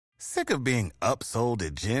Sick of being upsold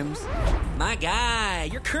at gyms? My guy,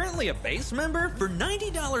 you're currently a base member? For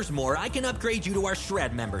 $90 more, I can upgrade you to our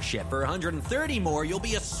Shred membership. For $130 more, you'll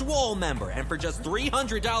be a Swole member. And for just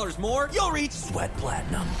 $300 more, you'll reach Sweat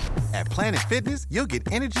Platinum. At Planet Fitness, you'll get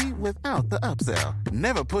energy without the upsell.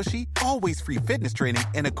 Never pushy, always free fitness training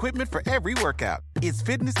and equipment for every workout. It's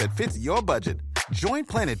fitness that fits your budget. Join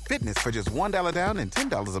Planet Fitness for just $1 down and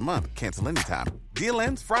 $10 a month. Cancel anytime. Deal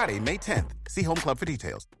ends Friday, May 10th. See Home Club for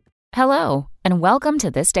details. Hello, and welcome to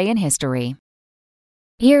This Day in History.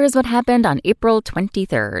 Here's what happened on April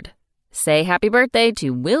 23rd. Say happy birthday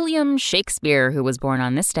to William Shakespeare, who was born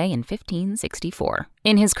on this day in 1564.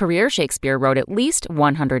 In his career, Shakespeare wrote at least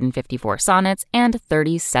 154 sonnets and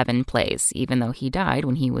 37 plays, even though he died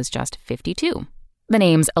when he was just 52. The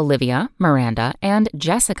names Olivia, Miranda, and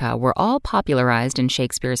Jessica were all popularized in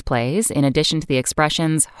Shakespeare's plays, in addition to the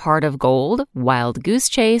expressions heart of gold, wild goose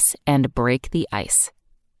chase, and break the ice.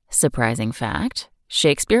 Surprising fact,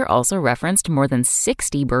 Shakespeare also referenced more than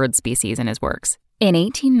 60 bird species in his works. In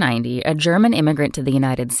 1890, a German immigrant to the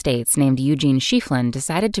United States named Eugene Schieffelin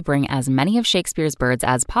decided to bring as many of Shakespeare's birds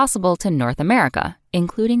as possible to North America,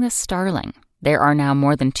 including the starling. There are now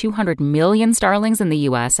more than 200 million starlings in the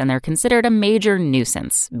U.S., and they're considered a major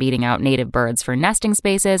nuisance, beating out native birds for nesting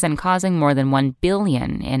spaces and causing more than $1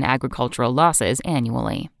 billion in agricultural losses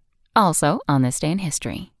annually. Also, on this day in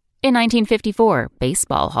history, in 1954,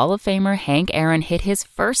 Baseball Hall of Famer Hank Aaron hit his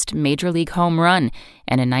first Major League home run,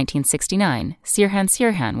 and in 1969, Sirhan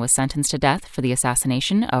Sirhan was sentenced to death for the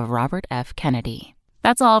assassination of Robert F. Kennedy.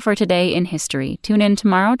 That's all for today in history. Tune in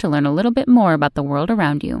tomorrow to learn a little bit more about the world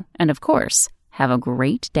around you. And of course, have a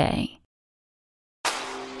great day.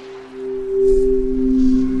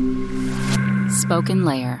 Spoken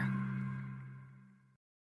Layer.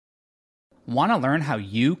 Want to learn how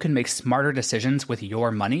you can make smarter decisions with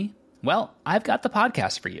your money? Well, I've got the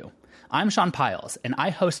podcast for you. I'm Sean Piles, and I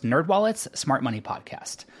host NerdWallet's Smart Money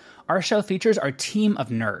Podcast. Our show features our team of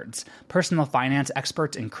nerds, personal finance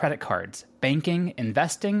experts in credit cards, banking,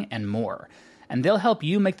 investing, and more. And they'll help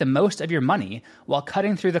you make the most of your money while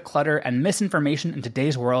cutting through the clutter and misinformation in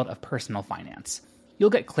today's world of personal finance. You'll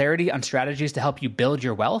get clarity on strategies to help you build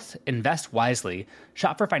your wealth, invest wisely,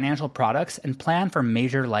 shop for financial products, and plan for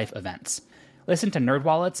major life events. Listen to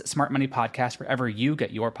NerdWallet's Smart Money Podcast wherever you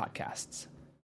get your podcasts.